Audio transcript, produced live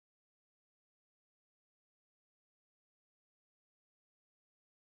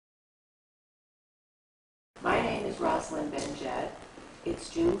My name is Rosalind Benjet. It's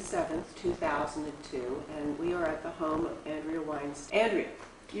June 7th, 2002, and we are at the home of Andrea Weinstein. Andrea,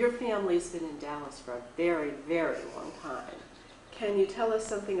 your family's been in Dallas for a very, very long time. Can you tell us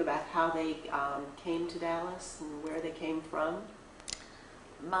something about how they came to Dallas and where they came from?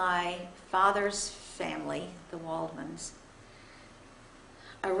 My father's family, the Waldmans,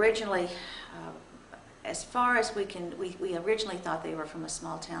 originally, as far as we originally thought they were from a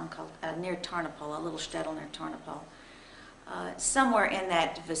small town called near Tarnopol, a little shtetl near Tarnopol, somewhere in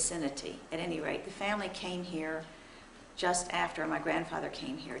that vicinity. At any rate, the family came here just after, my grandfather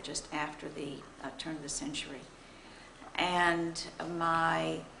came here just after the turn of the century. And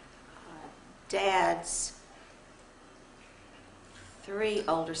my dad's four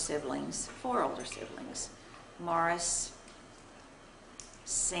older siblings, Morris,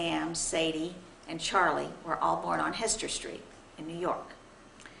 Sam, Sadie, and Charlie, were all born on Hester Street in New York.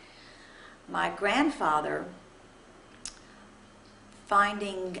 My grandfather,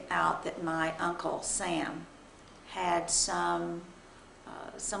 finding out that my uncle Sam had some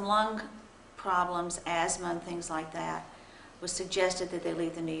lung problems, asthma and things like that, was suggested that they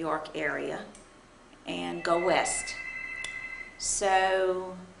leave the New York area and go west.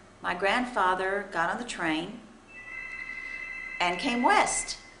 So my grandfather got on the train and came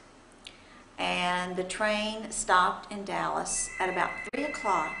west. And the train stopped in Dallas at about 3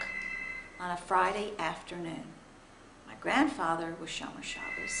 o'clock on a Friday afternoon. My grandfather was Shomer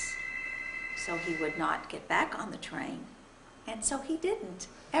Shabbos, so he would not get back on the train, and so he didn't,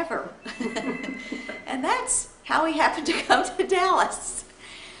 ever. And that's how he happened to come to Dallas.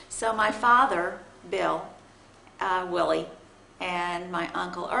 So my father, Bill, Willie, and my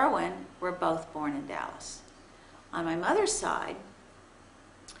uncle Irwin were both born in Dallas. On my mother's side,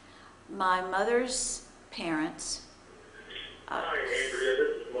 my mother's parents... Hi, Andrea.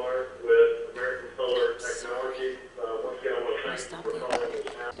 This is Mark with American Solar Technology. Once again, I want to thank you for calling me.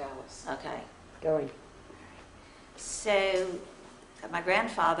 Dallas. Okay. Going. So my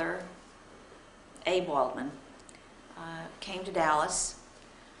grandfather, Abe Waldman, came to Dallas.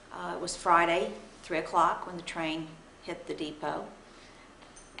 It was Friday, 3 o'clock, when the train hit the depot.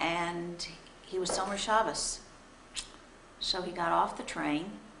 And he was Shomer Shabbos. So he got off the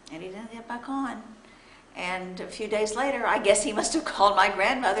train, and he didn't get back on. And a few days later, I guess he must have called my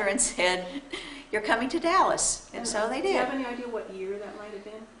grandmother and said, "You're coming to Dallas." And so they did. Do you have any idea what year that might have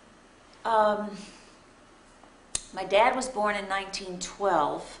been? My dad was born in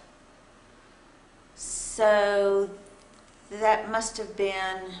 1912. So that must have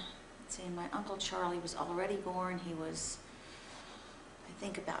been, let's see, my Uncle Charlie was already born. He was, I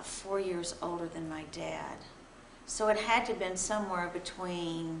think, about 4 years older than my dad. So it had to have been somewhere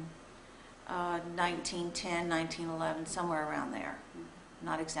between 1910, 1911, somewhere around there.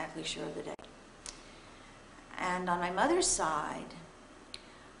 Not exactly sure of the date. And on my mother's side,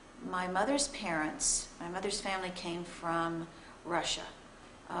 my mother's parents, my mother's family came from Russia,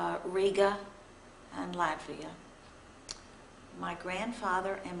 Riga and Latvia. My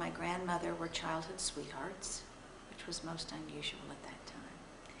grandfather and my grandmother were childhood sweethearts, which was most unusual at that time.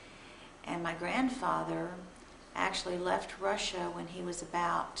 And my grandfather actually left Russia when he was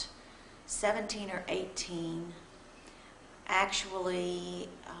about 17 or 18, actually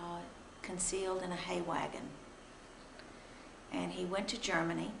concealed in a hay wagon. And he went to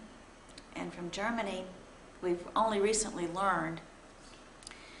Germany, and from Germany, we've only recently learned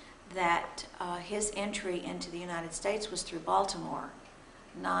that his entry into the United States was through Baltimore,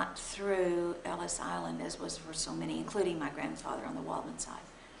 not through Ellis Island, as was for so many, including my grandfather on the Waldman side.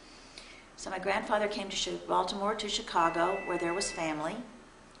 So my grandfather came to Baltimore to Chicago, where there was family.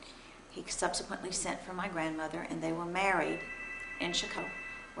 He subsequently sent for my grandmother, and they were married in Chicago,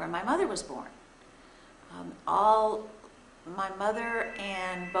 where my mother was born. My mother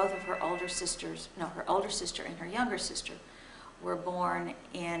and both of her older sisters, her older sister and her younger sister, were born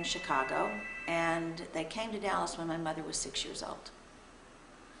in Chicago, and they came to Dallas when my mother was 6 years old.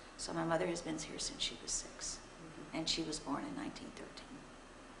 So my mother has been here since she was 6, and she was born in 1913.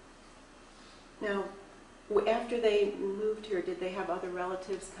 Now, after they moved here, did they have other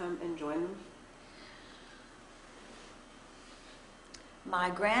relatives come and join them? My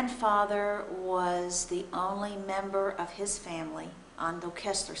grandfather was the only member of his family on the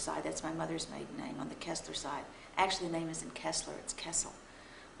Kessler side. That's my mother's maiden name, on the Kessler side. Actually, the name isn't Kessler, it's Kessel.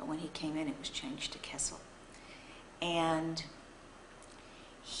 But when he came in, it was changed to Kessel. And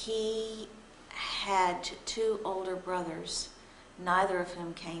he had 2 older brothers, neither of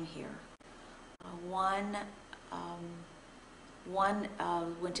whom came here. One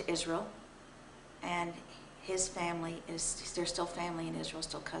went to Israel, and his family there's still family in Israel,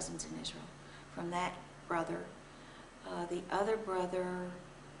 still cousins in Israel, from that brother. The other brother,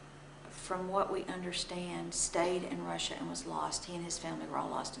 from what we understand, stayed in Russia and was lost. He and his family were all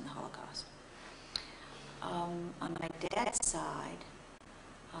lost in the Holocaust. On my dad's side,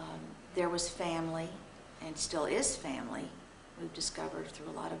 there was family, and still is family, we've discovered through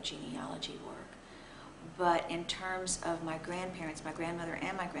a lot of genealogy work. But in terms of my grandparents, my grandmother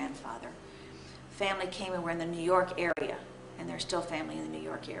and my grandfather, family came and were in the New York area, and there's still family in the New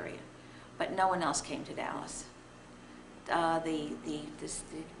York area. But no one else came to Dallas. The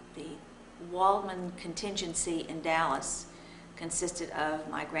Waldman contingency in Dallas consisted of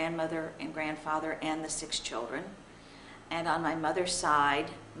my grandmother and grandfather and the 6 children. And on my mother's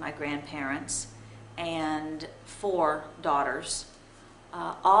side, my grandparents and 4 daughters,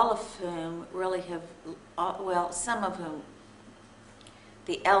 all of whom really have, well, some of whom,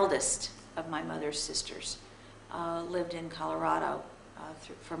 the eldest of my mother's sisters, lived in Colorado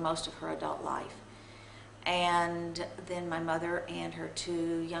for most of her adult life. And then my mother and her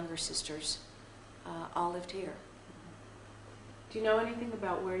 2 younger sisters all lived here. Do you know anything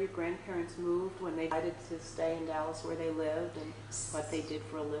about where your grandparents moved when they decided to stay in Dallas, where they lived and what they did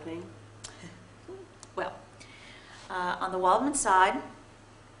for a living? Well, on the Waldman side,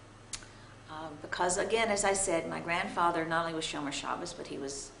 because again, as I said, my grandfather not only was Shomer Shabbos, but he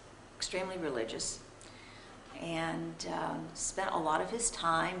was extremely religious and spent a lot of his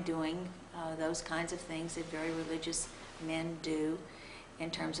time doing those kinds of things that very religious men do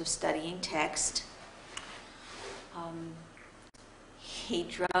in terms of studying text. He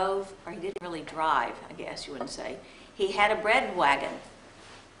drove, or he didn't really drive, I guess you wouldn't say. He had a bread wagon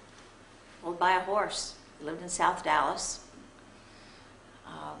pulled by a horse. He lived in South Dallas.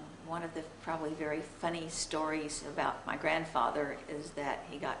 One of the probably very funny stories about my grandfather is that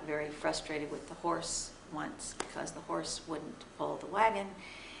he got very frustrated with the horse once because the horse wouldn't pull the wagon,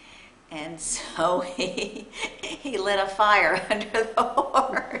 and so he lit a fire under the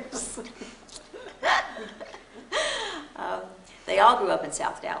horse. They all grew up in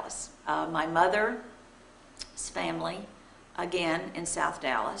South Dallas. My mother's family, again, in South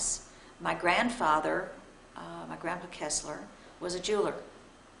Dallas. My grandfather, my grandpa Kessler, was a jeweler,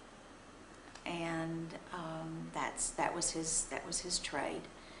 and that was his trade.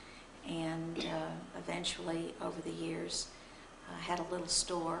 And eventually, over the years, had a little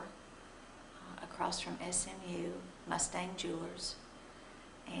store across from SMU, Mustang Jewelers.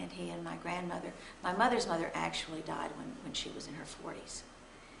 And he and my grandmother, my mother's mother actually died when she was in her 40s,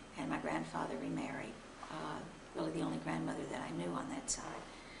 and my grandfather remarried, really the only grandmother that I knew on that side.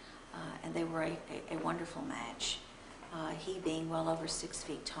 And they were a wonderful match, he being well over 6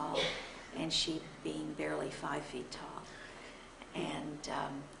 feet tall, and she being barely 5 feet tall. And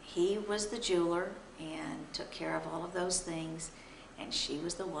he was the jeweler and took care of all of those things, and she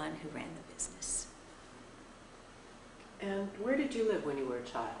was the one who ran the business. And where did you live when you were a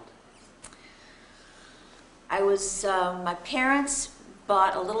child? I was, my parents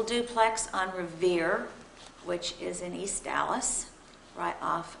bought a little duplex on Revere, which is in East Dallas, right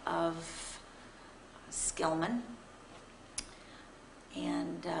off of Skillman.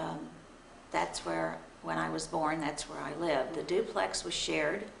 And that's where, when I was born, that's where I lived. The duplex was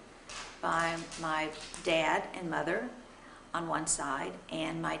shared by my dad and mother on one side,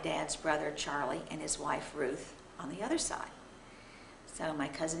 and my dad's brother Charlie and his wife Ruth on the other side. So my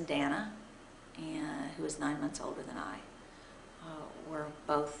cousin Dana, who was 9 months older than I, were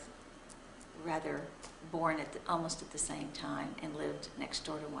both rather born almost at the same time and lived next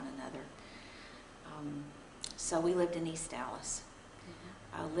door to one another. So we lived in East Dallas.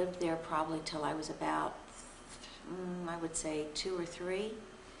 I lived there probably till I was about, I would say 2 or 3.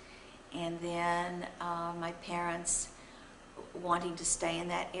 And then my parents, wanting to stay in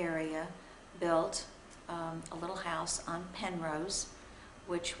that area, built a little house on Penrose,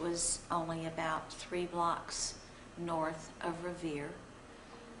 which was only about 3 blocks north of Revere,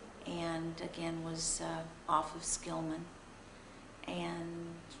 and again was off of Skillman. And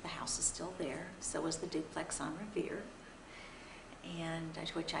the house is still there, so was the duplex on Revere, and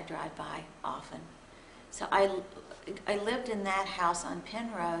which I drive by often. So I lived in that house on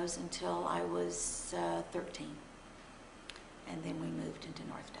Penrose until I was 13, and then we moved into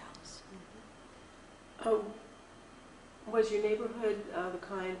North Dallas. Was your neighborhood the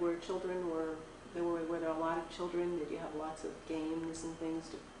kind where children were there a lot of children? Did you have lots of games and things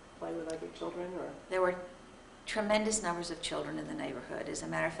to play with other children? Or there were tremendous numbers of children in the neighborhood. As a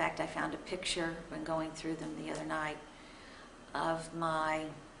matter of fact, I found a picture when going through them the other night of my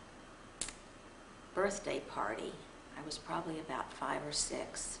birthday party. I was probably about 5 or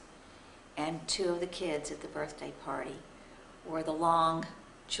 6, and 2 of the kids at the birthday party were the long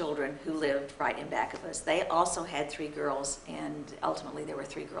children who lived right in back of us. They also had 3 girls, and ultimately there were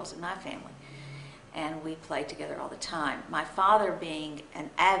 3 girls in my family. And we played together all the time. My father, being an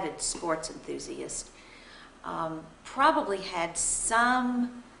avid sports enthusiast, probably had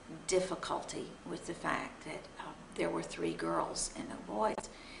some difficulty with the fact that there were 3 girls and no boys.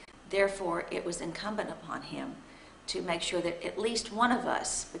 Therefore, it was incumbent upon him to make sure that at least one of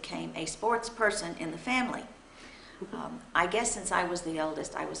us became a sports person in the family. I guess since I was the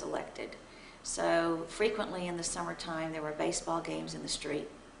oldest, I was elected. So frequently in the summertime, there were baseball games in the street,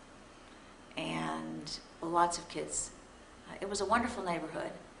 and lots of kids. It was a wonderful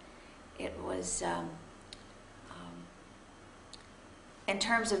neighborhood. It was, in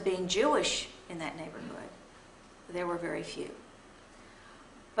terms of being Jewish in that neighborhood, there were very few.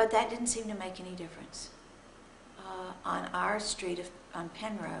 But that didn't seem to make any difference. On our street on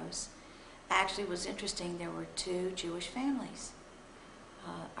Penrose, actually was interesting, there were 2 Jewish families,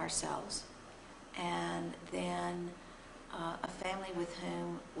 ourselves, and then a family with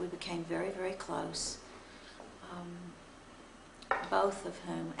whom we became very, very close, both of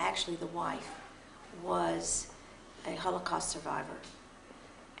whom, actually the wife, was a Holocaust survivor,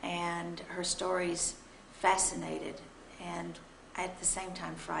 and her stories fascinated and at the same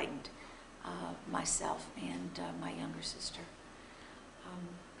time frightened myself and my younger sister.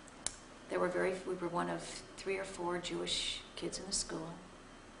 We were one of 3 or 4 Jewish kids in the school.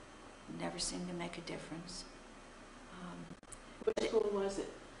 Never seemed to make a difference. What school was it,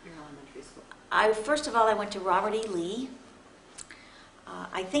 your elementary school? First of all, I went to Robert E. Lee.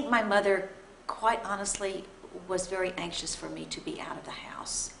 I think my mother, quite honestly, was very anxious for me to be out of the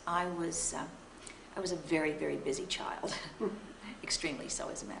house. I was a very, very busy child, extremely so,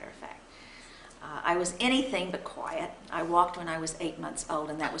 as a matter of fact. I was anything but quiet. I walked when I was 8 months old,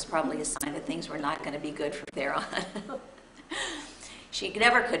 and that was probably a sign that things were not going to be good from there on. She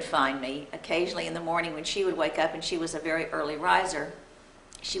never could find me. Occasionally in the morning when she would wake up, and she was a very early riser,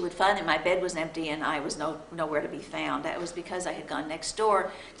 she would find that my bed was empty and I was nowhere to be found. That was because I had gone next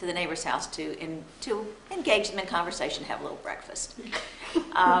door to the neighbor's house to engage them in conversation, have a little breakfast.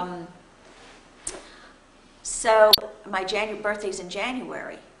 So my birthday's in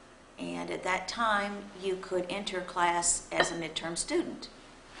January. And at that time, you could enter class as a midterm student.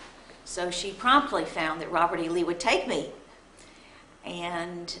 So she promptly found that Robert E. Lee would take me.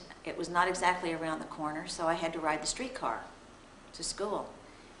 And it was not exactly around the corner, so I had to ride the streetcar to school.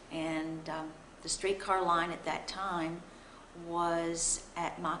 And the streetcar line at that time was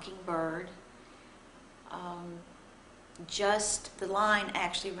at Mockingbird. The line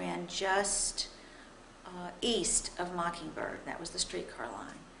actually ran just east of Mockingbird. That was the streetcar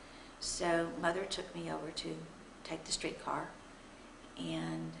line. So Mother took me over to take the streetcar,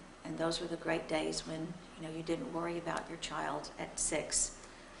 and those were the great days when you didn't worry about your child at 6.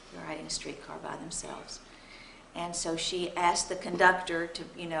 You're riding a streetcar by themselves. And so she asked the conductor to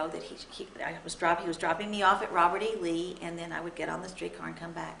that he was dropping me off at Robert E. Lee, and then I would get on the streetcar and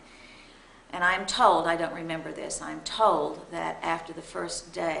come back. And I'm told, I don't remember this, I'm told that after the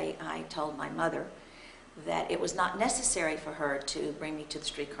first day I told my mother that it was not necessary for her to bring me to the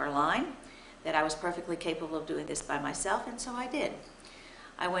streetcar line, that I was perfectly capable of doing this by myself, and so I did.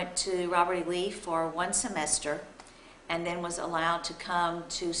 I went to Robert E. Lee for 1 semester and then was allowed to come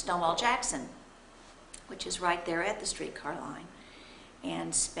to Stonewall Jackson, which is right there at the streetcar line,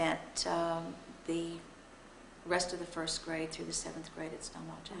 and spent the rest of the 1st grade through the 7th grade at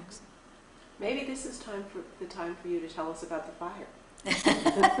Stonewall Jackson. Maybe this is the time for you to tell us about the fire.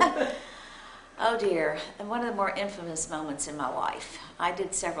 Oh dear, and one of the more infamous moments in my life. I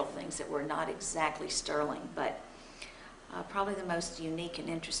did several things that were not exactly sterling, but probably the most unique and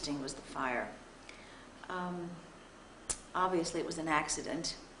interesting was the fire. Obviously it was an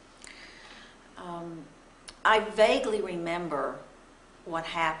accident. I vaguely remember what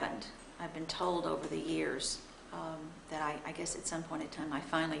happened. I've been told over the years that I guess at some point in time I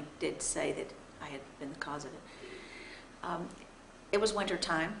finally did say that I had been the cause of it. It was winter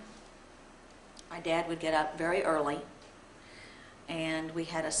time. My dad would get up very early, and we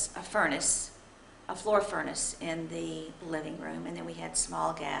had a furnace, a floor furnace in the living room, and then we had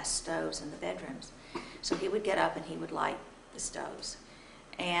small gas stoves in the bedrooms. So he would get up and he would light the stoves.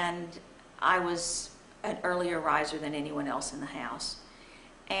 And I was an earlier riser than anyone else in the house.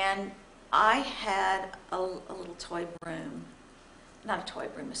 And I had a little toy broom, not a toy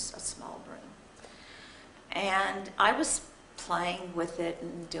broom, a small broom. And I was playing with it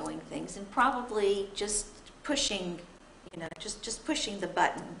and doing things and probably just pushing, just pushing the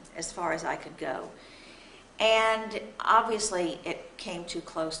button as far as I could go. And obviously it came too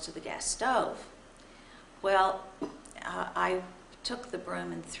close to the gas stove. Well, I took the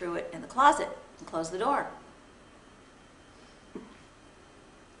broom and threw it in the closet and closed the door.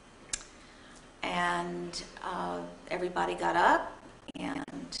 And everybody got up,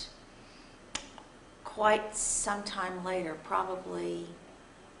 and quite some time later, probably,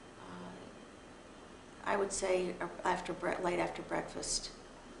 I would say late after breakfast,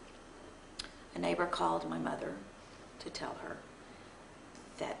 a neighbor called my mother to tell her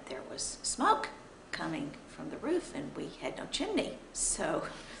that there was smoke coming from the roof and we had no chimney. So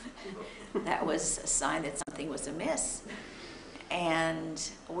that was a sign that something was amiss. And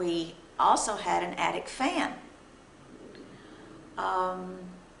we also had an attic fan.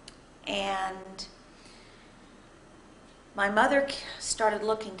 And my mother started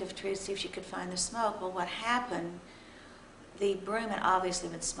looking to see if she could find the smoke. Well, what happened, the broom had obviously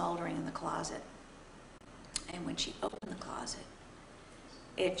been smoldering in the closet. And when she opened the closet,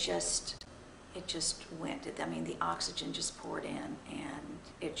 it just went. I mean, the oxygen just poured in, and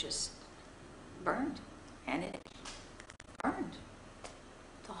it just burned. And it burned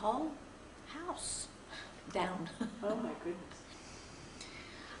the whole house down. Oh my goodness.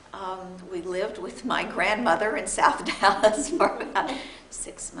 We lived with my grandmother in South Dallas for about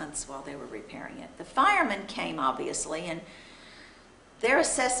 6 months while they were repairing it. The firemen came, obviously, and their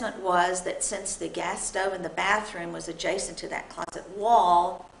assessment was that since the gas stove in the bathroom was adjacent to that closet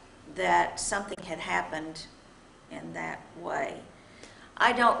wall, that something had happened in that way.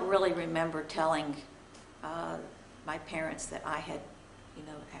 I don't really remember telling my parents that I had,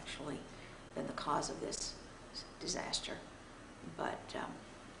 actually been the cause of this disaster. But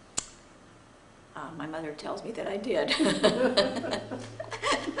my mother tells me that I did.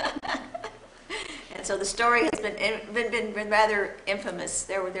 And so the story has been rather infamous.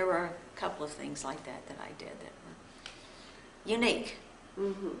 There were a couple of things like that I did that were unique.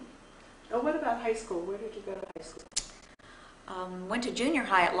 Mm-hmm. Oh, what about high school? Where did you go to high school? Went to junior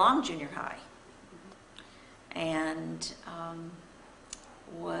high at Long Junior High, and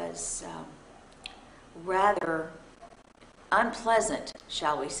was rather unpleasant,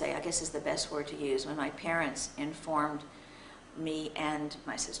 shall we say, I guess is the best word to use, when my parents informed me and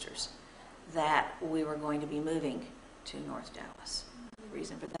my sisters that we were going to be moving to North Dallas. The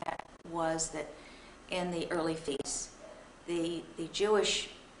reason for that was that in the early 50s, the Jewish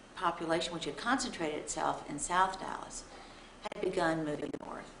population, which had concentrated itself in South Dallas, had begun moving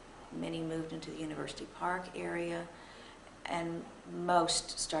north. Many moved into the University Park area, and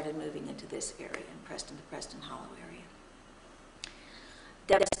most started moving into this area, in the Preston Hollow area.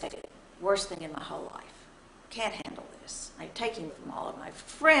 Devastated. Worst thing in my whole life. Can't handle this. I'm taking from all of my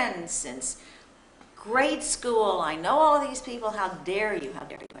friends since grade school. I know all of these people. How dare you? How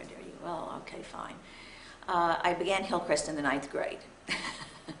dare you? How dare you? Well, okay, fine. I began Hillcrest in the 9th grade.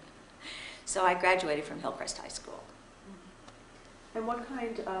 So I graduated from Hillcrest High School. And what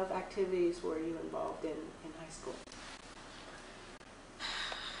kind of activities were you involved in high school?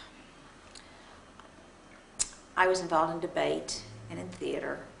 I was involved in debate and in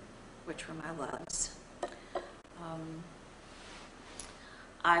theater, which were my loves.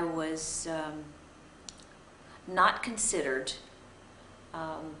 I was not considered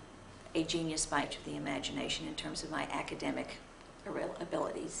a genius by each of the imagination in terms of my academic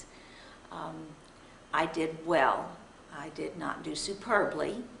abilities. I did well. I did not do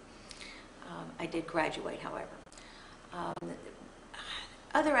superbly. I did graduate, however.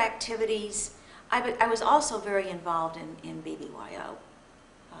 Other activities, I was also very involved in BBYO,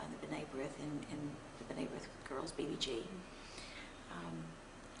 in the B'nai B'rith, in the B'nai B'rith Girls BBG.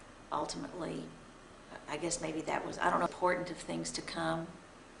 Ultimately, I guess maybe that was, I don't know, important of things to come.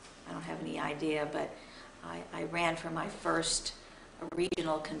 I don't have any idea, but I ran for my first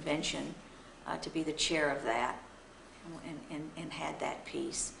regional convention to be the chair of that, and had that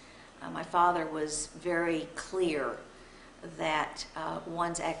piece. My father was very clear that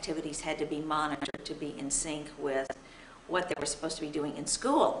one's activities had to be monitored to be in sync with what they were supposed to be doing in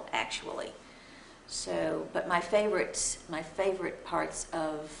school, actually. So, but my favorite parts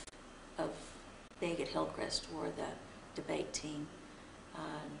of being at Hillcrest were the debate team,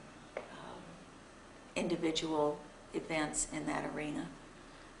 individual events in that arena,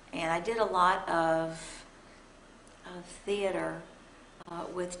 and I did a lot of theater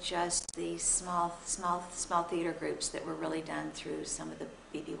with just these small theater groups that were really done through some of the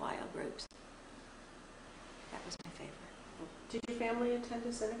BBYO groups. That was my favorite. Did your family attend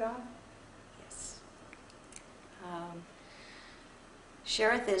a synagogue? Yes.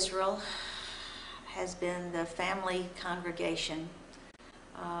 Shereth Israel has been the family congregation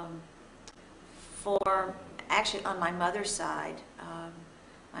for, actually on my mother's side,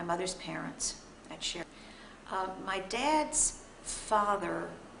 my mother's parents at Shereth. My dad's father,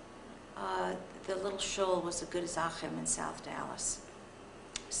 the little shul was a good Zachem in South Dallas.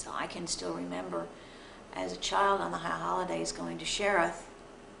 So I can still remember as a child on the high holidays going to Sheriff,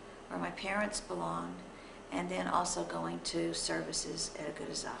 where my parents belonged, and then also going to services at a good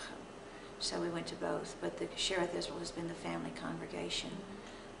Zachem. So we went to both, but the Sheriff Israel has been the family congregation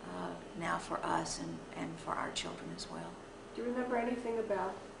now for us and for our children as well. Do you remember anything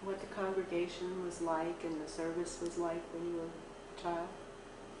about what the congregation was like and the service was like when you were a child?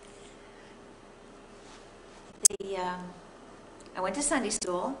 I went to Sunday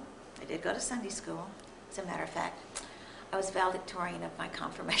school. I did go to Sunday school. As a matter of fact, I was valedictorian of my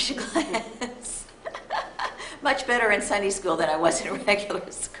confirmation class. Much better in Sunday school than I was in regular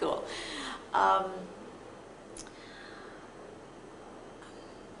school.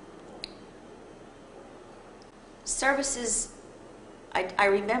 Services, I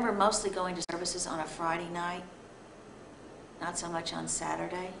remember mostly going to services on a Friday night, not so much on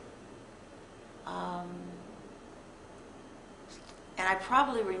Saturday. And I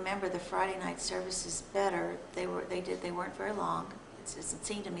probably remember the Friday night services better. They weren't very long. It doesn't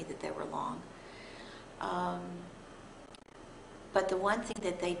seem to me that they were long. But the one thing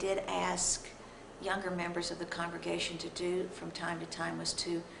that they did ask younger members of the congregation to do from time to time was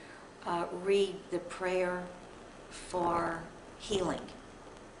to read the prayer for healing.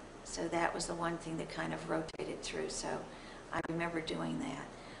 So that was the one thing that kind of rotated through. So I remember doing that.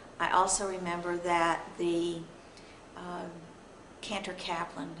 I also remember that the cantor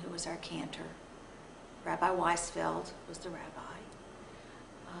Kaplan, who was our cantor, Rabbi Weisfeld was the rabbi.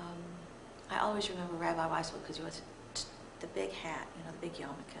 I always remember Rabbi Weisfeld because he was the big hat, the big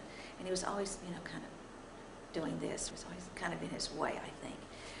yarmulke, and he was always, kind of doing this. It was always kind of in his way, I think.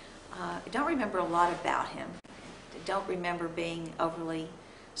 I don't remember a lot about him. I don't remember being overly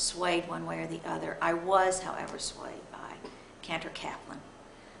swayed one way or the other. I was, however, swayed by cantor Kaplan,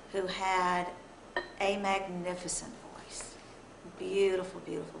 who had a magnificent voice. Beautiful,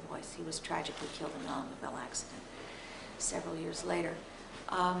 beautiful voice. He was tragically killed in an automobile accident several years later.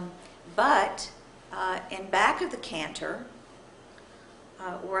 But in back of the cantor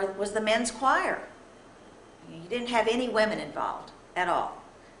was the men's choir. You didn't have any women involved at all.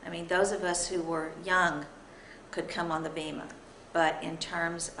 I mean, those of us who were young could come on the bema, but in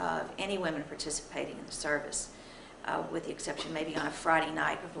terms of any women participating in the service, with the exception maybe on a Friday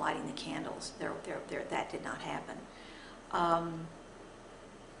night of lighting the candles, that did not happen. I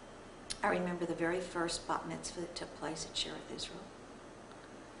remember the very first bat mitzvah that took place at Sheriff Israel.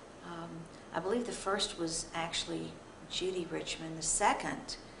 I believe the first was actually Judy Richmond. The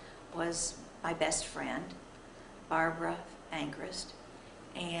second was my best friend, Barbara Angrist,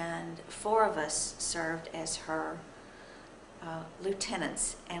 and 4 of us served as her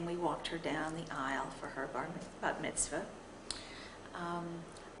lieutenants, and we walked her down the aisle for her bat mitzvah.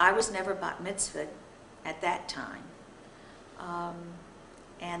 I was never bat mitzvahed at that time.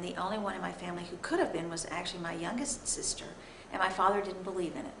 And the only one in my family who could have been was actually my youngest sister, and my father didn't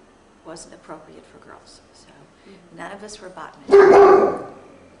believe in it. It wasn't appropriate for girls, so none of us were bat mitzvahed.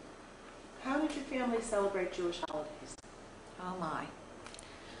 How did your family celebrate Jewish holidays? Oh my.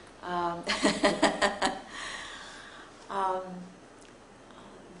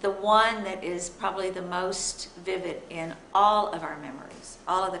 The one that is probably the most vivid in all of our memories,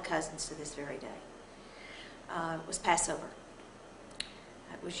 all of the cousins to this very day, was Passover.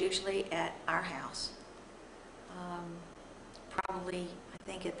 It was usually at our house. Probably, I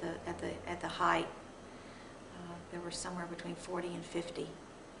think at the height, there were somewhere between 40 and 50,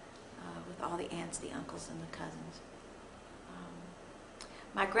 with all the aunts, the uncles, and the cousins.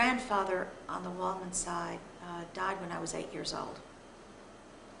 My grandfather on the Waldman side died when I was 8 years old.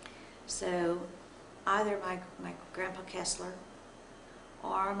 So either my Grandpa Kessler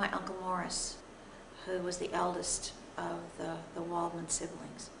or my Uncle Morris, who was the eldest of the Waldman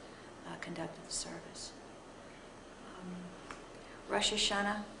siblings, conducted the service. Rosh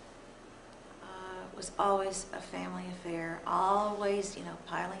Hashanah was always a family affair, always,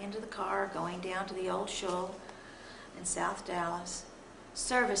 piling into the car, going down to the old shul in South Dallas.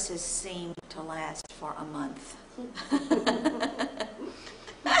 Services seemed to last for a month.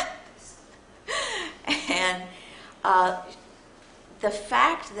 And the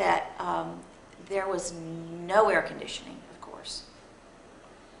fact that there was no air conditioning, of course,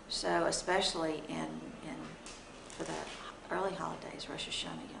 so especially for the early holidays, Rosh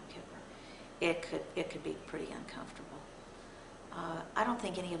Hashanah, Yom Kippur, it could be pretty uncomfortable. I don't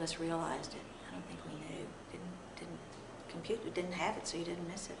think any of us realized it. I don't think we knew. Didn't compute. We didn't have it, so you didn't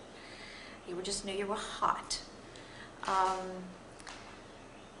miss it. You just knew you were hot.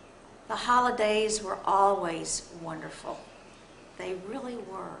 The holidays were always wonderful. They really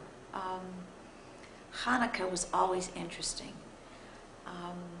were. Hanukkah was always interesting.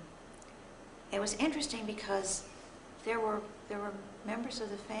 It was interesting because there were members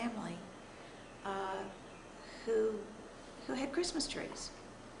of the family who had Christmas trees.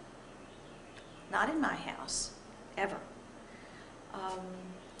 Not in my house, ever.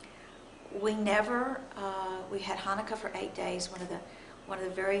 We had Hanukkah for 8 days. One of the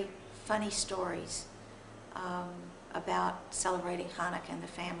very funny stories about celebrating Hanukkah in the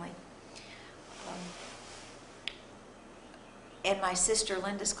family. In my sister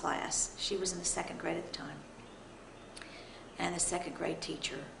Linda's class, she was in the 2nd grade at the time, and the 2nd grade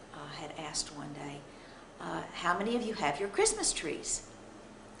teacher had asked one day, how many of you have your Christmas trees?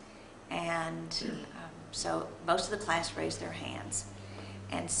 And so most of the class raised their hands.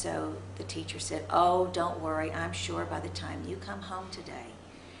 And so the teacher said, oh, don't worry, I'm sure by the time you come home today,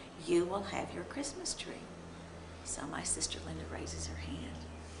 you will have your Christmas tree. So my sister Linda raises her hand.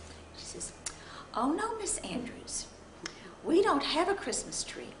 She says, oh no, Miss Andrews, we don't have a Christmas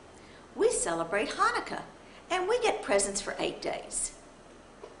tree. We celebrate Hanukkah, and we get presents for 8 days.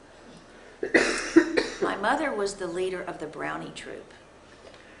 My mother was the leader of the brownie troop.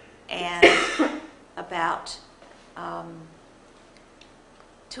 And about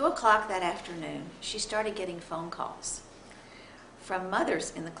 2 o'clock that afternoon, she started getting phone calls from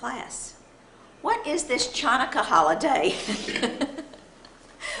mothers in the class. What is this Chanukah holiday?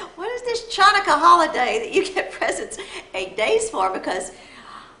 What is this Chanukah holiday that you get presents 8 days for? Because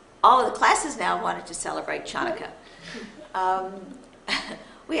all of the classes now wanted to celebrate Chanukah.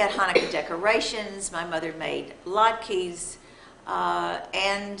 We had Hanukkah decorations. My mother made latkes,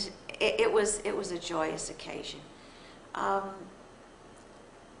 and it was a joyous occasion.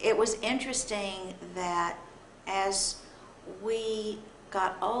 It was interesting that as we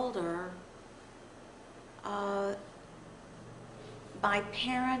got older, my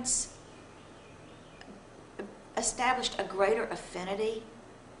parents established a greater affinity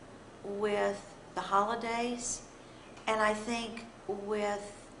with the holidays, and I think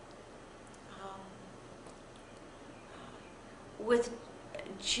with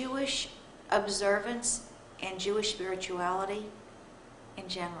Jewish observance and Jewish spirituality in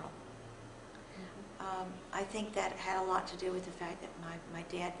general. I think that had a lot to do with the fact that my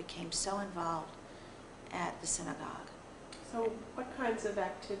dad became so involved at the synagogue. So what kinds of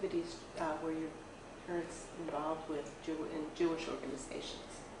activities were your parents involved with in Jewish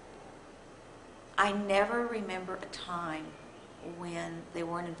organizations? I never remember a time when they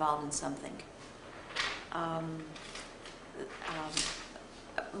weren't involved in something.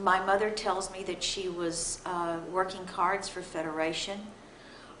 My mother tells me that she was working cards for Federation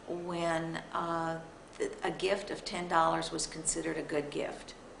when a gift of $10 was considered a good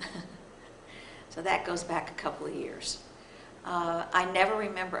gift. So that goes back a couple of years. I never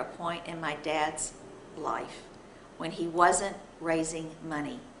remember a point in my dad's life when he wasn't raising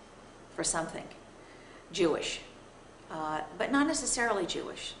money for something Jewish, but not necessarily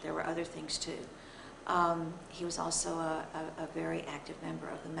Jewish. There were other things too. He was also a very active member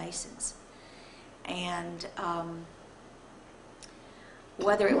of the Masons. And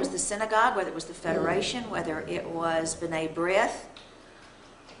whether it was the synagogue, whether it was the Federation, whether it was B'nai B'rith,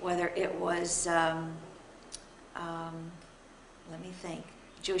 whether it was, let me think,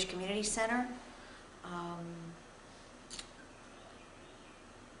 Jewish Community Center,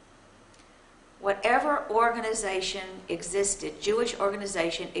 whatever organization existed, Jewish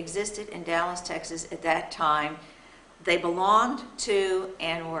organization existed in Dallas, Texas at that time, they belonged to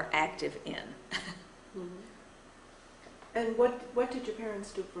and were active in. Mm-hmm. And what did your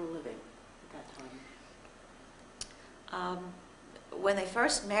parents do for a living at that time? When they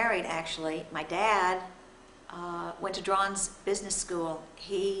first married, actually, my dad went to Drawn's business school.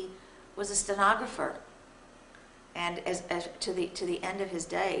 He was a stenographer. And as to the end of his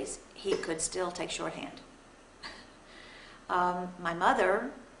days, he could still take shorthand. My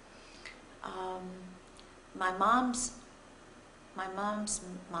mother, my mom's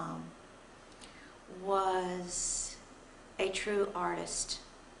mom was a true artist.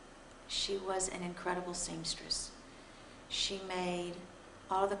 She was an incredible seamstress. She made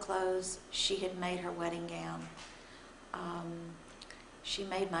all of the clothes. She had made her wedding gown. She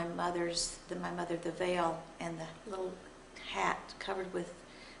made my mother the veil and the little hat covered with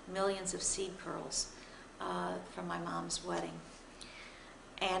millions of seed pearls from my mom's wedding.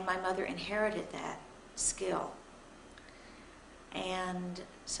 And my mother inherited that skill. And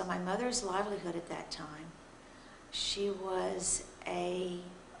so my mother's livelihood at that time, she was a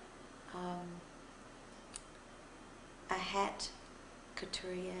hat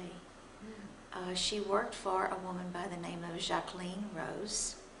couturier. She worked for a woman by the name of Jacqueline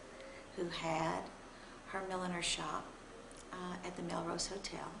Rose, who had her milliner shop at the Melrose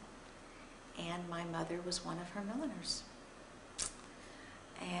Hotel, and my mother was one of her milliners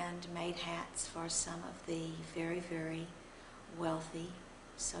and made hats for some of the very, very wealthy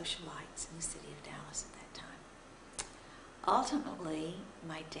socialites in the city of Dallas at that time. Ultimately,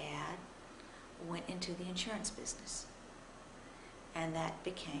 my dad went into the insurance business, and that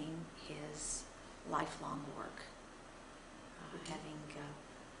became his lifelong work, having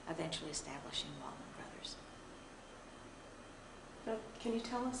eventually establishing Waldman Brothers. Now, can you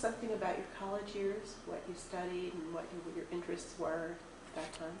tell us something about your college years, what you studied and what your interests were at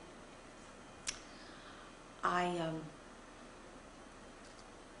that time?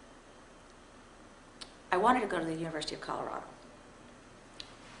 I wanted to go to the University of Colorado.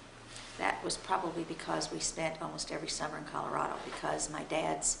 That was probably because we spent almost every summer in Colorado, because my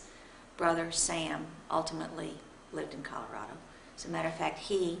dad's brother, Sam, ultimately lived in Colorado. As a matter of fact,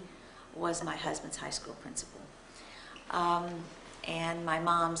 he was my husband's high school principal. And my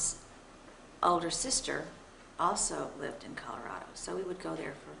mom's older sister also lived in Colorado, so we would go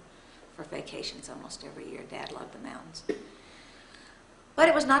there for vacations almost every year. Dad loved the mountains. But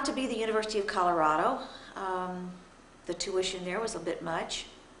it was not to be the University of Colorado. The tuition there was a bit much.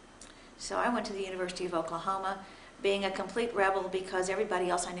 So I went to the University of Oklahoma, being a complete rebel because everybody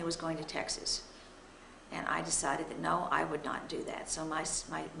else I knew was going to Texas. And I decided that no, I would not do that. So my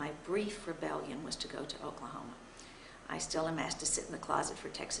brief rebellion was to go to Oklahoma. I still am asked to sit in the closet for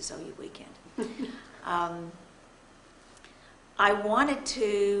Texas OU weekend. I wanted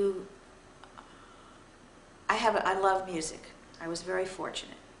to, I love music. I was very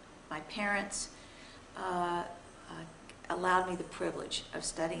fortunate. My parents allowed me the privilege of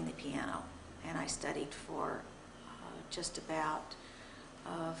studying the piano, and I studied for just about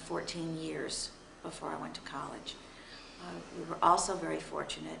 14 years before I went to college. We were also very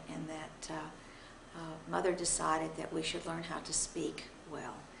fortunate in that Mother decided that we should learn how to speak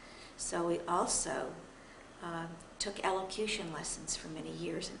well. So we also took elocution lessons for many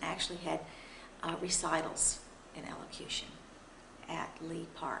years and actually had recitals in elocution at Lee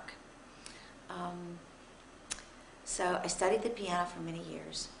Park. So I studied the piano for many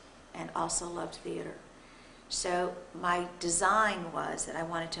years and also loved theater. So my design was that I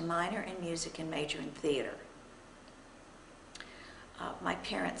wanted to minor in music and major in theater. My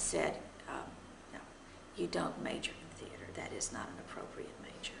parents said, no, you don't major in theater. That is not an appropriate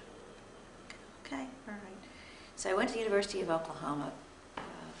major. Okay, all right. So I went to the University of Oklahoma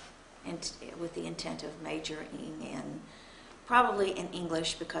with the intent of majoring in, probably in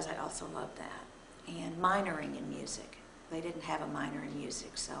English because I also loved that, and minoring in music. They didn't have a minor in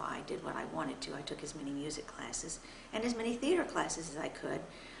music, so I did what I wanted to. I took as many music classes and as many theater classes as I could,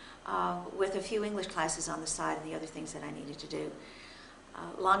 with a few English classes on the side and the other things that I needed to do.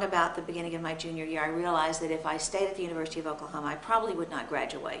 Long about the beginning of my junior year, I realized that if I stayed at the University of Oklahoma, I probably would not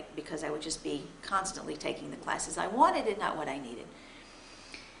graduate because I would just be constantly taking the classes I wanted and not what I needed.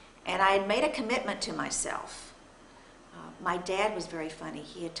 And I had made a commitment to myself. My dad was very funny.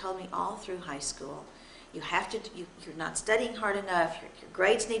 He had told me all through high school, you're not studying hard enough, your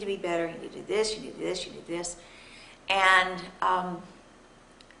grades need to be better, you need to do this, you need to do this, you need to do this. And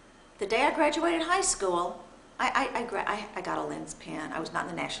the day I graduated high school, I got a lens pen. I was not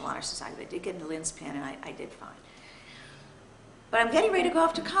in the National Honor Society, but I did get a lens pen, and I did fine. But I'm getting ready to go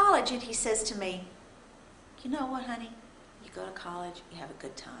off to college, and he says to me, you know what, honey? You go to college, you have a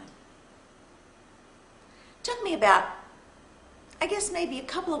good time. Took me about, I guess maybe a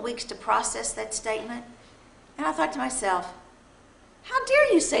couple of weeks to process that statement. And I thought to myself, how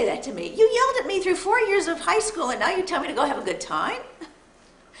dare you say that to me? You yelled at me through 4 years of high school, and now you tell me to go have a good time?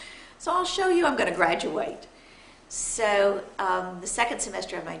 So I'll show you I'm going to graduate. So the second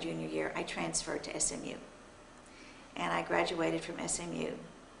semester of my junior year, I transferred to SMU. And I graduated from SMU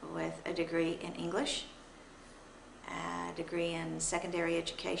with a degree in English, a degree in secondary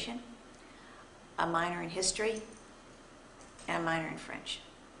education, a minor in history, and a minor in French.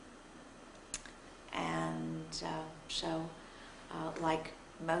 And so, like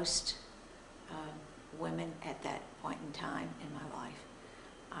most women at that point in time in my life,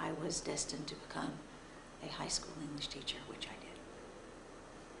 I was destined to become a high school English teacher, which I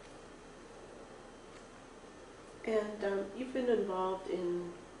did. And you've been involved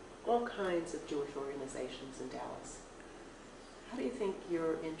in all kinds of Jewish organizations in Dallas. How do you think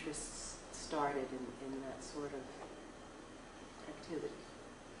your interests started in that sort of activity?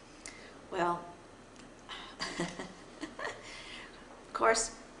 Well, of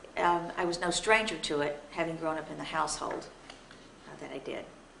course, I was no stranger to it, having grown up in the household that I did.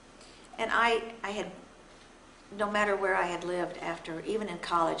 And I had, no matter where I had lived after, even in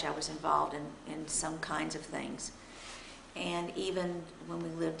college, I was involved in some kinds of things. And even when we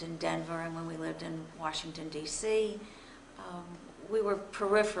lived in Denver and when we lived in Washington, D.C., we were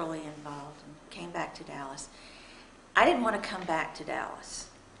peripherally involved and came back to Dallas. I didn't want to come back to Dallas.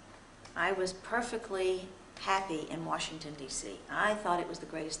 I was perfectly happy in Washington, D.C. I thought it was the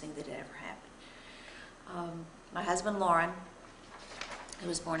greatest thing that had ever happened. My husband, Lauren, who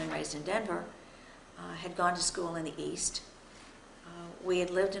was born and raised in Denver, had gone to school in the East. We had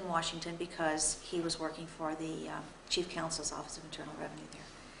lived in Washington because he was working for the Chief Counsel's Office of Internal Revenue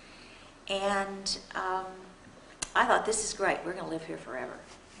there. And I thought, this is great. We're going to live here forever.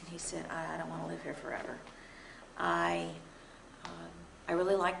 And he said, I don't want to live here forever. I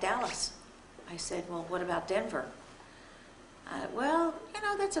really like Dallas. I said, well, what about Denver? Well, you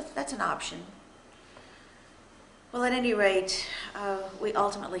know, that's an option. Well, at any rate, we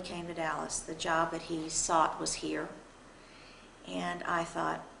ultimately came to Dallas. The job that he sought was here. And I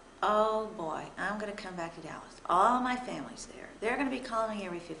thought, oh boy, I'm going to come back to Dallas. All my family's there. They're going to be calling me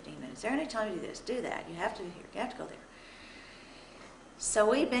every 15 minutes. They're going to tell me to do this, do that. You have to be here. You have to go there. So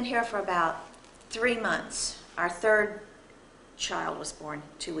we'd been here for about 3 months. Our third child was born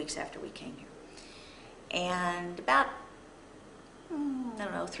 2 weeks after we came here. And about,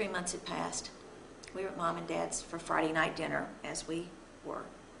 3 months had passed. We were at Mom and Dad's for Friday night dinner, as we were.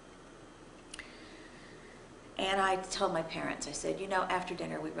 And I told my parents, I said, you know, after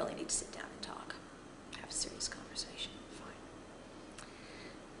dinner we really need to sit down and talk, have a serious conversation. Fine.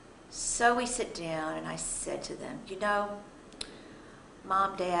 So we sit down and I said to them, you know,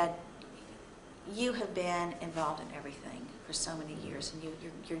 Mom, Dad, you have been involved in everything for so many years, and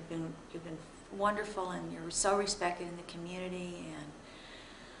you've been wonderful, and you're so respected in the community, and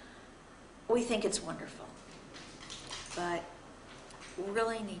we think it's wonderful. But we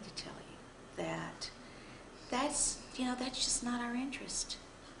really need to tell you that that's just not our interest,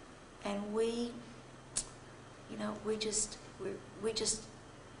 and we just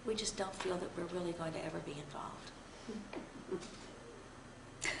don't feel that we're really going to ever be involved.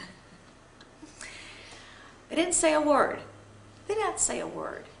 They didn't say a word. They didn't say a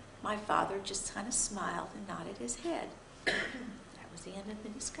word. My father just kind of smiled and nodded his head. That was the end of the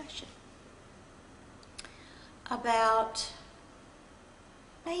discussion. About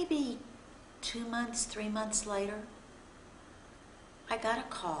maybe 2 months, 3 months later, I got a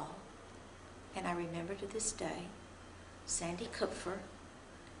call, and I remember to this day, Sandy Kupfer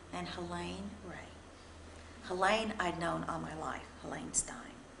and Helene Ray. Helene I'd known all my life, Helene Stein.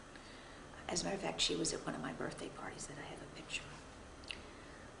 As a matter of fact, she was at one of my birthday parties that I have a picture of.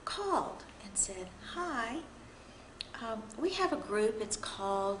 Called and said, hi, we have a group, it's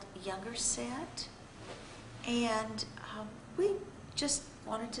called Younger Set, and we just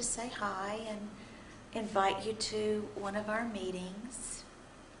wanted to say hi and invite you to one of our meetings.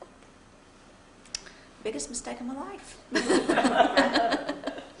 Biggest mistake of my life.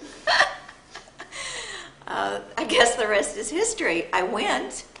 I guess the rest is history. I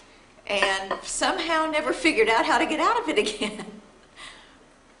went and somehow never figured out how to get out of it again.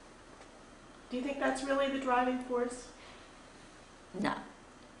 Do you think that's really the driving force? No.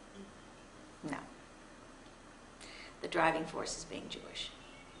 No. The driving force is being Jewish.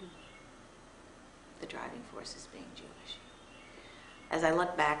 The driving force is being Jewish. As I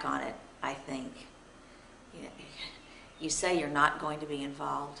look back on it, I think, you say you're not going to be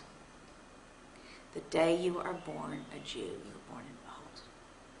involved. The day you are born a Jew, you were born involved.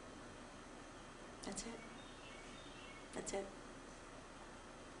 That's it. That's it.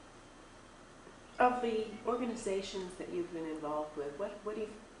 Of the organizations that you've been involved with,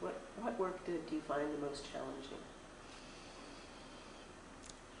 what work do you find the most challenging?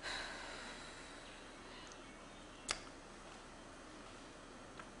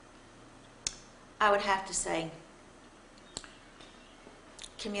 I would have to say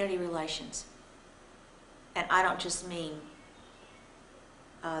community relations. And I don't just mean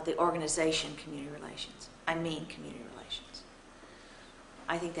the organization community relations. I mean community relations.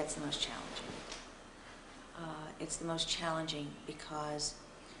 I think that's the most challenging. It's the most challenging because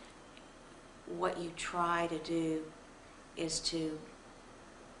what you try to do is to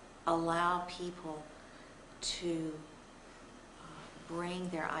allow people to bring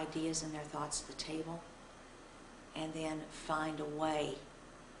their ideas and their thoughts to the table, and then find a way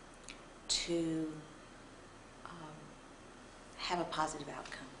to have a positive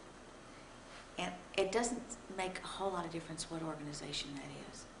outcome. And it doesn't make a whole lot of difference what organization that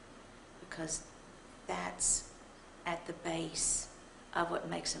is, because that's at the base of what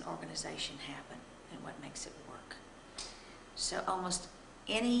makes an organization happen and what makes it work. So almost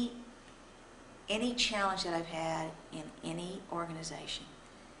any any challenge that I've had in any organization,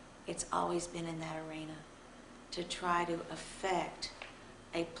 it's always been in that arena, to try to affect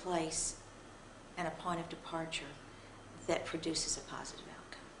a place and a point of departure that produces a positive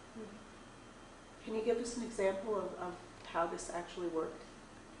outcome. Can you give us an example of how this actually worked?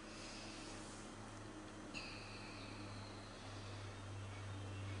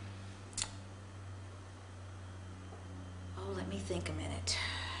 Oh, let me think a minute.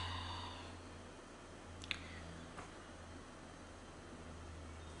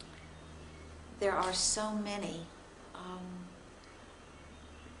 There are so many,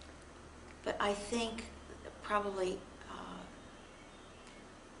 but I think probably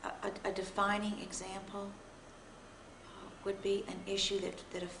a defining example would be an issue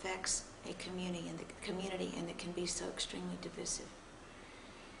that affects a community and that can be so extremely divisive.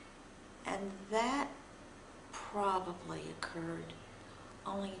 And that probably occurred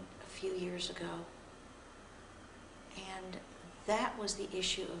only a few years ago. And that was the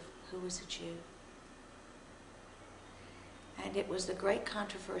issue of who was a Jew. And it was the great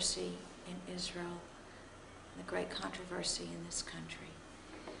controversy in Israel, the great controversy in this country.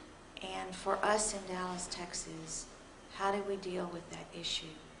 And for us in Dallas, Texas, how do we deal with that issue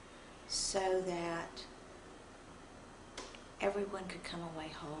so that everyone could come away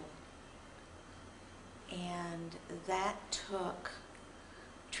whole? And that took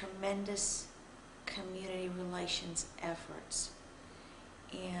tremendous community relations efforts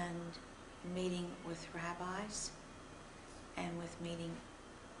and meeting with rabbis and with meeting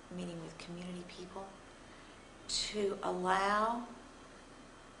with community people to allow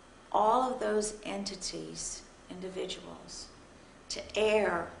all of those entities, individuals, to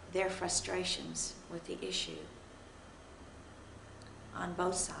air their frustrations with the issue on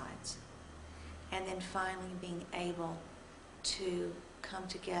both sides, and then finally being able to come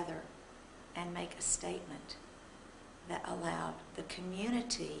together and make a statement that allowed the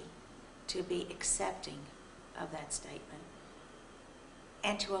community to be accepting of that statement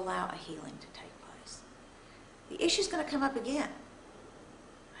and to allow a healing to take place. The issue's going to come up again.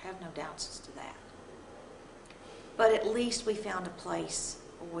 I have no doubts as to that. But at least we found a place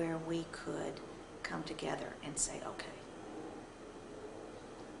where we could come together and say, okay.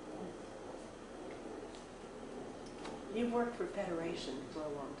 You've worked for Federation for a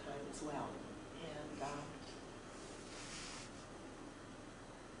long time as well.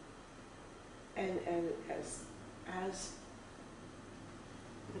 And as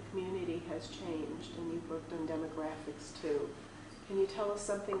the community has changed, and you've worked on demographics too, can you tell us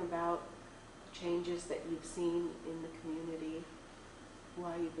something about changes that you've seen in the community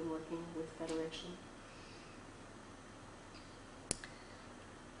while you've been working with Federation?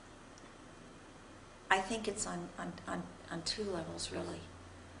 I think it's on two levels, really.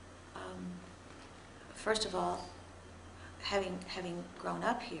 First of all, having grown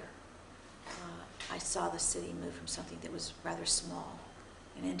up here, I saw the city move from something that was rather small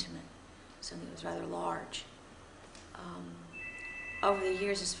and intimate, something that was rather large. Over the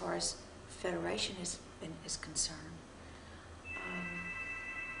years, as far as Federation is concerned,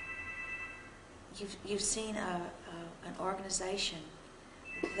 you've seen an organization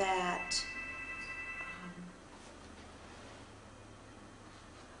that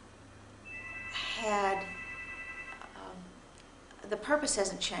had the purpose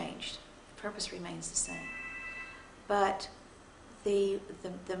hasn't changed. The purpose remains the same, but the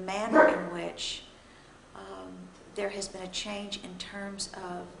manner in which there has been a change in terms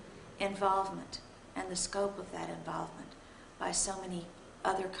of involvement and the scope of that involvement by so many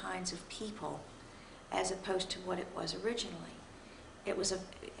other kinds of people, as opposed to what it was originally. It was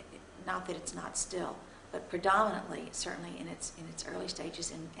not that it's not still, but predominantly, certainly in its early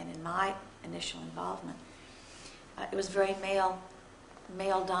stages and in my initial involvement, it was very male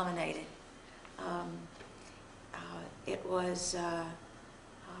dominated. It was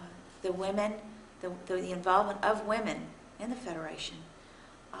the women, the involvement of women in the Federation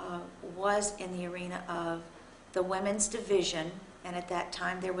was in the arena of the women's division, and at that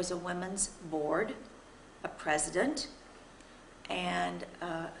time there was a women's board, a president, and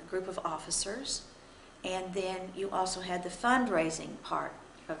a group of officers, and then you also had the fundraising part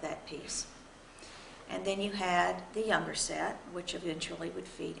of that piece. And then you had the younger set, which eventually would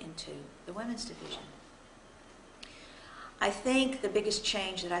feed into the women's division. I think the biggest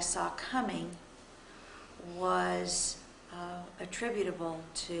change that I saw coming was attributable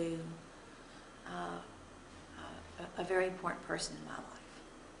to a very important person in my life,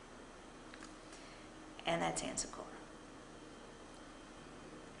 and that's Ann Sikora.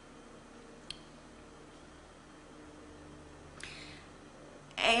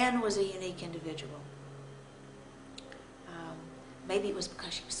 Anne was a unique individual. Maybe it was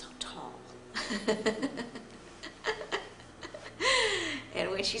because she was so tall. And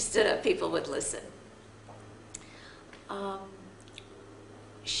when she stood up, people would listen.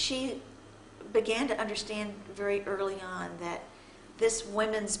 She began to understand very early on that this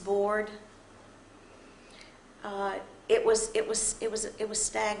women's board, it was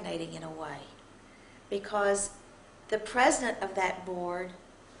stagnating in a way, because the president of that board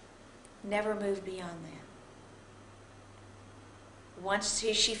never moved beyond that. Once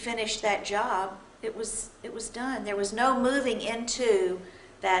she finished that job, it was done. There was no moving into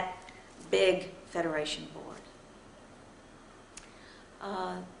that big federation board.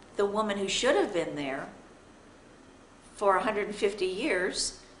 The woman who should have been there for 150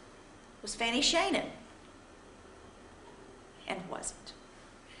 years was Fanny Shannon, and wasn't.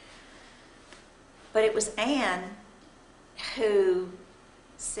 But it was Anne who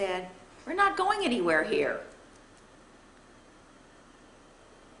said, "We're not going anywhere here."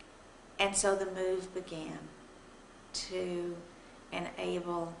 And so the move began to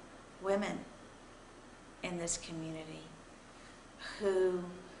enable women in this community who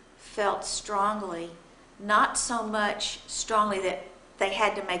felt strongly, not so much strongly that they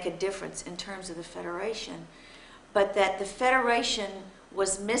had to make a difference in terms of the Federation, but that the Federation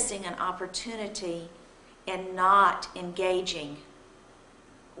was missing an opportunity in not engaging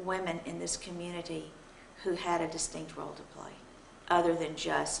women in this community who had a distinct role to play, other than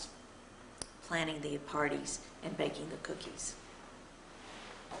just planning the parties and baking the cookies.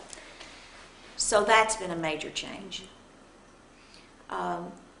 So that's been a major change.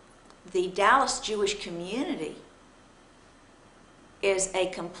 The Dallas Jewish community is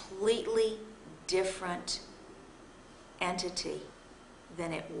a completely different entity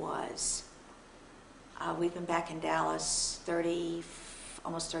than it was. We've been back in Dallas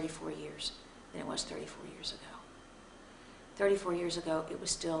almost 34 years than it was 34 years ago. 34 years ago, it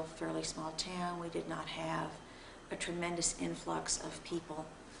was still a fairly small town. We did not have a tremendous influx of people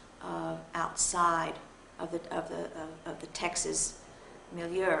outside of the Texas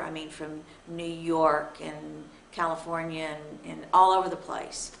milieu. I mean, from New York and California and all over the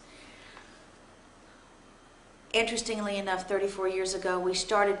place. Interestingly enough, 34 years ago, we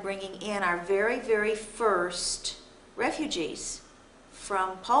started bringing in our very, very first refugees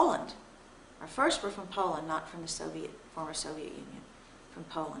from Poland. Our first were from Poland, not from the former Soviet Union, from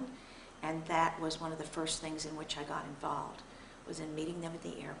Poland. And that was one of the first things in which I got involved, was in meeting them at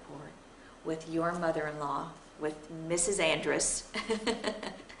the airport with your mother-in-law, with Mrs. Andrus,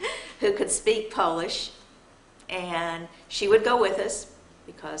 who could speak Polish. And she would go with us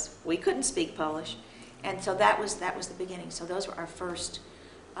because we couldn't speak Polish. And so that was the beginning. So those were our first,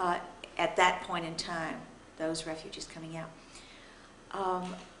 at that point in time, those refugees coming out.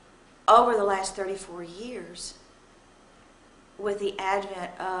 Over the last 34 years, with the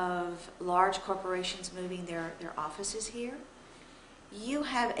advent of large corporations moving their offices here, you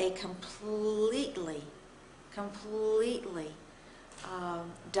have a completely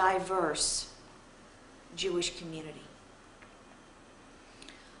diverse Jewish community.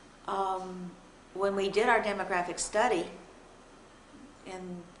 When we did our demographic study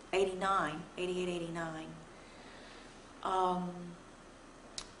in 88, 89,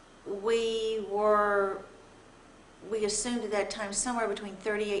 we assumed at that time somewhere between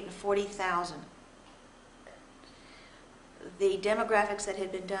 38 and 40,000. The demographics that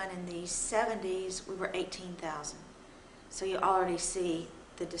had been done in the 70s, we were 18,000. So you already see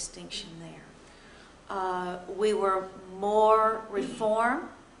the distinction there. We were more Reform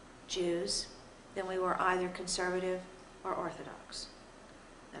Jews than we were either conservative or Orthodox.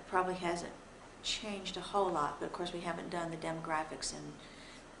 That probably hasn't changed a whole lot, but of course we haven't done the demographics in,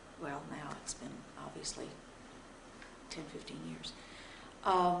 well, now it's been obviously 10, 15 years.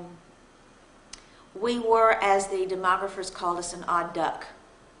 We were, as the demographers called us, an odd duck.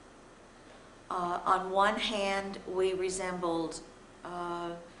 On one hand, we resembled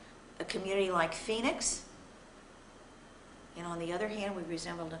a community like Phoenix, and on the other hand, we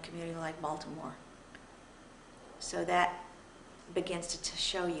resembled a community like Baltimore. So that begins to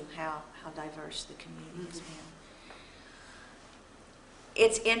show you how diverse the community has been.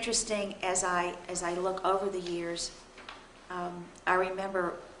 It's interesting as I look over the years. I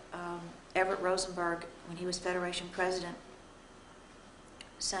remember Everett Rosenberg, when he was Federation president,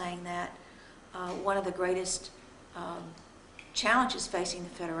 saying that one of the greatest challenges facing the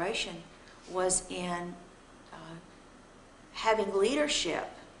Federation was in having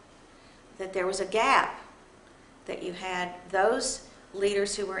leadership, that there was a gap, that you had those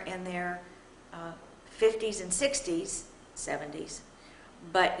leaders who were in their 50s and 60s, 70s,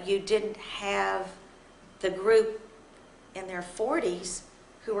 but you didn't have the group in their 40s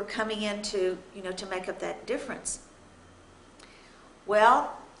who were coming in to, to make up that difference.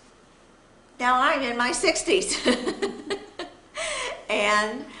 Well, now I'm in my 60s.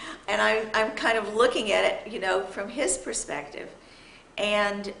 and I'm kind of looking at it, from his perspective.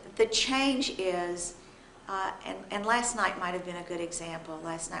 And the change is, and last night might have been a good example.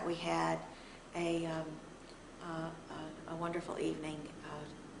 Last night we had a wonderful evening,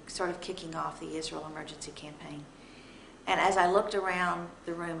 sort of kicking off the Israel Emergency Campaign. And as I looked around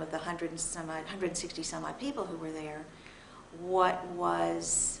the room of the 160 some odd people who were there, what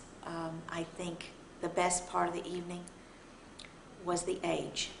was, I think, the best part of the evening was the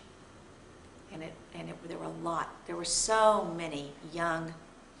age. There were a lot. There were so many young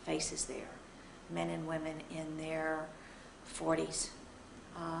faces there, men and women in their 40s,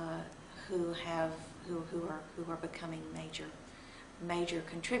 who are becoming major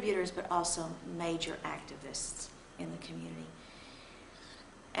contributors, but also major activists in the community.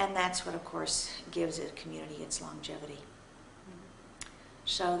 And that's what, of course, gives a community its longevity.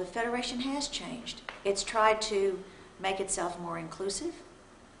 So the Federation has changed. It's tried to make itself more inclusive,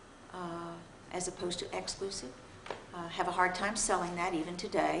 as opposed to exclusive. Have a hard time selling that even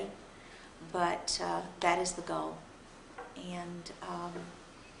today, but that is the goal. And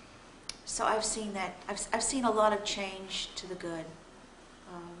so I've seen that. I've seen a lot of change to the good,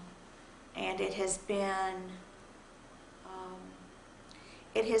 and it has been.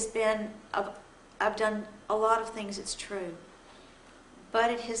 I've done a lot of things. It's true, but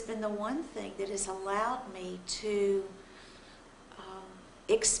it has been the one thing that has allowed me to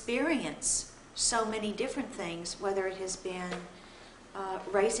experience so many different things, whether it has been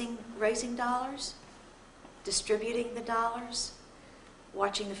raising dollars, distributing the dollars,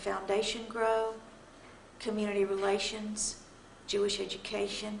 watching the foundation grow, community relations, Jewish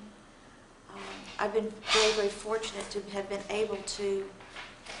education. I've been very, very fortunate to have been able to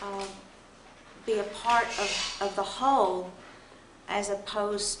be a part of the whole as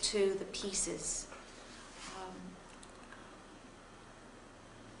opposed to the pieces.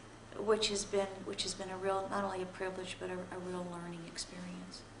 Which has been a real, not only a privilege, but a real learning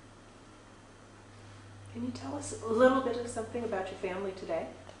experience. Can you tell us a little bit of something about your family today?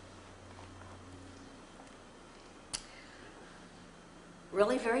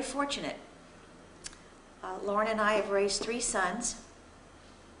 Really very fortunate. Lauren and I have raised 3 sons,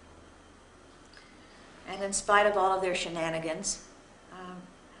 and in spite of all of their shenanigans,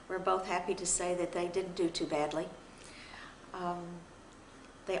 we're both happy to say that they didn't do too badly.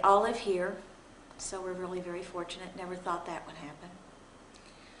 They all live here, so we're really very fortunate. Never thought that would happen.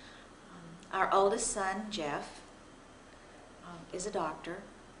 Our oldest son, Jeff, is a doctor.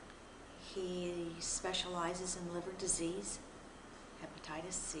 He specializes in liver disease,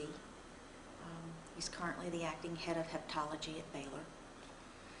 hepatitis C. He's currently the acting head of hepatology at Baylor.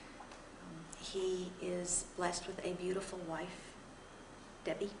 He is blessed with a beautiful wife,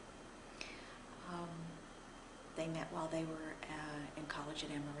 Debbie. They met while they were in college at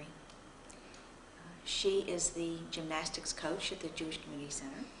Emory. She is the gymnastics coach at the Jewish Community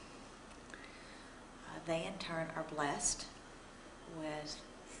Center. They, in turn, are blessed with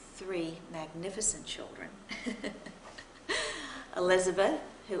 3 magnificent children. Elizabeth,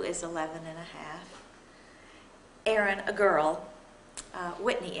 who is 11 and a half. Erin, a girl.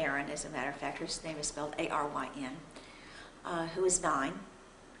 Whitney Erin, as a matter of fact. Her name is spelled A-R-Y-N, who is 9.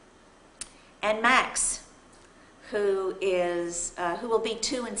 And Max, who will be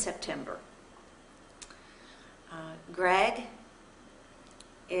 2 in September. Greg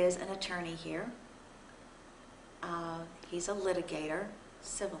is an attorney here. He's a litigator,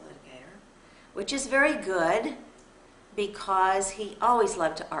 civil litigator, which is very good because he always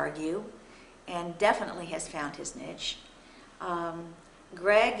loved to argue and definitely has found his niche.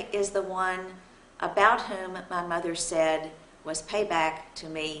 Greg is the one about whom my mother said was payback to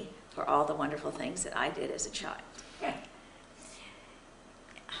me for all the wonderful things that I did as a child.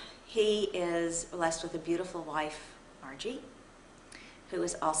 He is blessed with a beautiful wife, Margie, who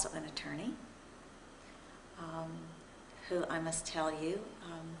is also an attorney, who I must tell you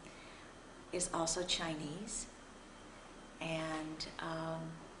is also Chinese and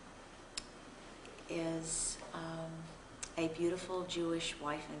is a beautiful Jewish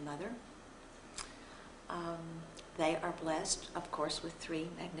wife and mother. They are blessed, of course, with 3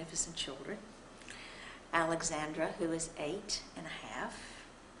 magnificent children. Alexandra, who is 8 and a half,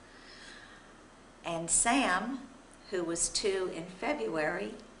 and Sam, who was 2 in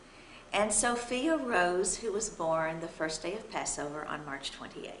February, and Sophia Rose, who was born the first day of Passover on March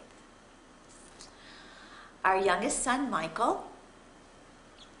 28th. Our youngest son, Michael,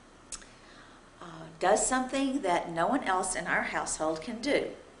 does something that no one else in our household can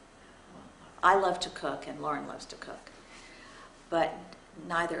do. I love to cook, and Lauren loves to cook, but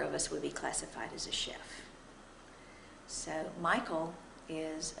neither of us would be classified as a chef. So Michael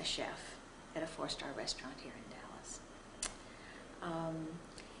is a chef at a 4-star restaurant here in Dallas.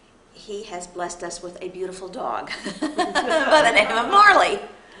 He has blessed us with a beautiful dog by the name of Marley.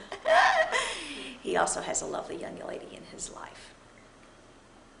 He also has a lovely young lady in his life.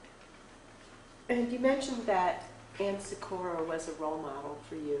 And you mentioned that Aunt Sikora was a role model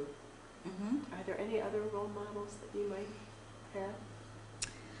for you. Mm-hmm. Are there any other role models that you might have?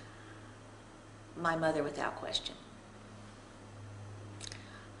 My mother, without question.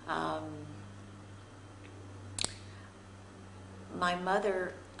 My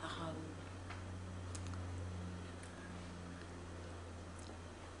mother,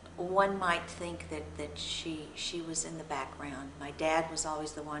 one might think that she was in the background. My dad was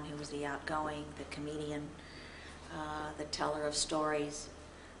always the one who was the outgoing, the comedian, the teller of stories,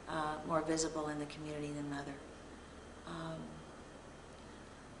 more visible in the community than Mother.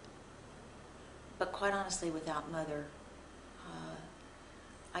 But quite honestly, without Mother,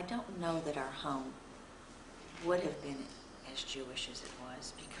 I don't know that our home would have been as Jewish as it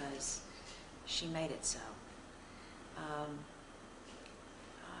was, because she made it so.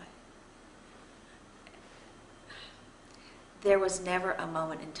 There was never a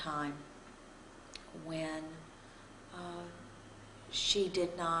moment in time when she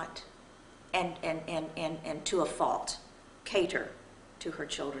did not, and to a fault, cater to her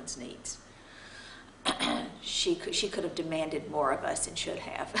children's needs. She could have demanded more of us and should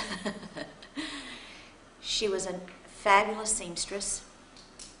have. She was a fabulous seamstress.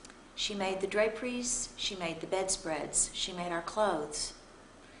 She made the draperies, she made the bedspreads, she made our clothes,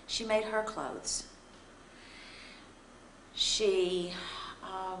 she made her clothes. She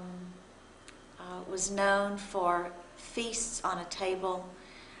was known for feasts on a table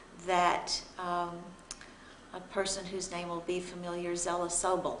that a person whose name will be familiar, Zella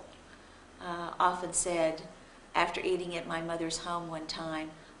Sobel, often said, after eating at my mother's home one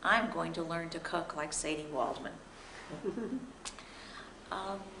time, I'm going to learn to cook like Sadie Waldman.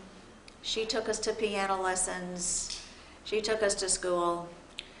 She took us to piano lessons, she took us to school,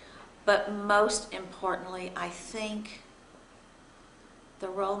 but most importantly, I think the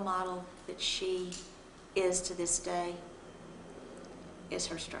role model that she is to this day is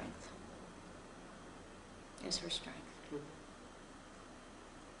her strength. Is her strength.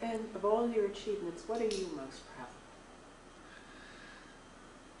 And of all your achievements, what are you most proud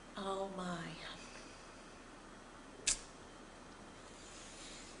of? Oh my.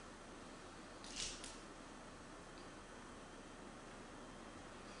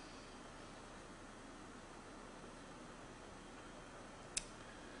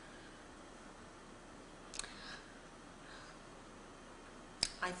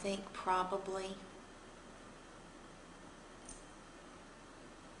 I think probably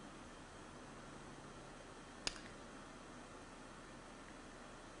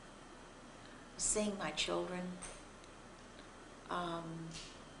seeing my children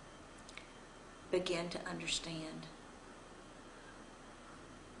begin to understand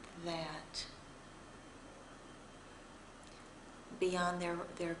that beyond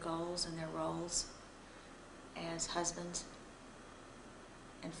their goals and their roles as husbands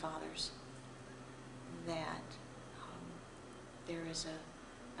and fathers, that there is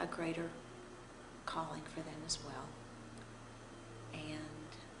a greater calling for them as well. And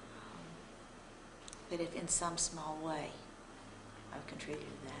that if in some small way I've contributed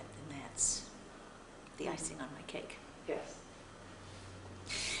to that, then that's the icing on my cake. Yes.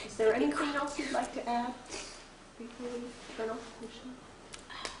 Is there anything else you'd like to add before we turn off the machine?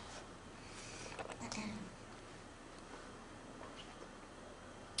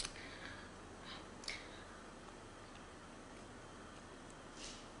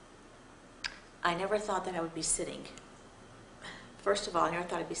 I never thought that I would be sitting. First of all, I never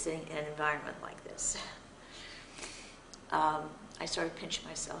thought I'd be sitting in an environment like this. I started pinching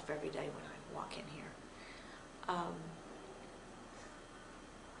myself every day when I walk in here.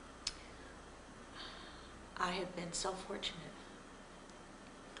 I have been so fortunate.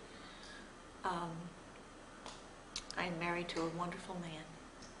 I am married to a wonderful man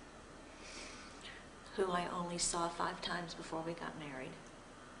who I only saw 5 times before we got married,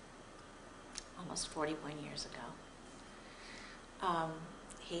 almost 41 years ago.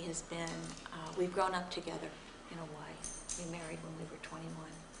 He has been, we've grown up together in a way. We married when we were 21,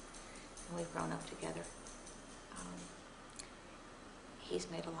 and we've grown up together. He's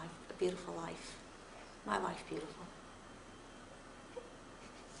made a beautiful life, my life beautiful.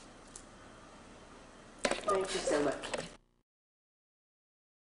 Thank you so much.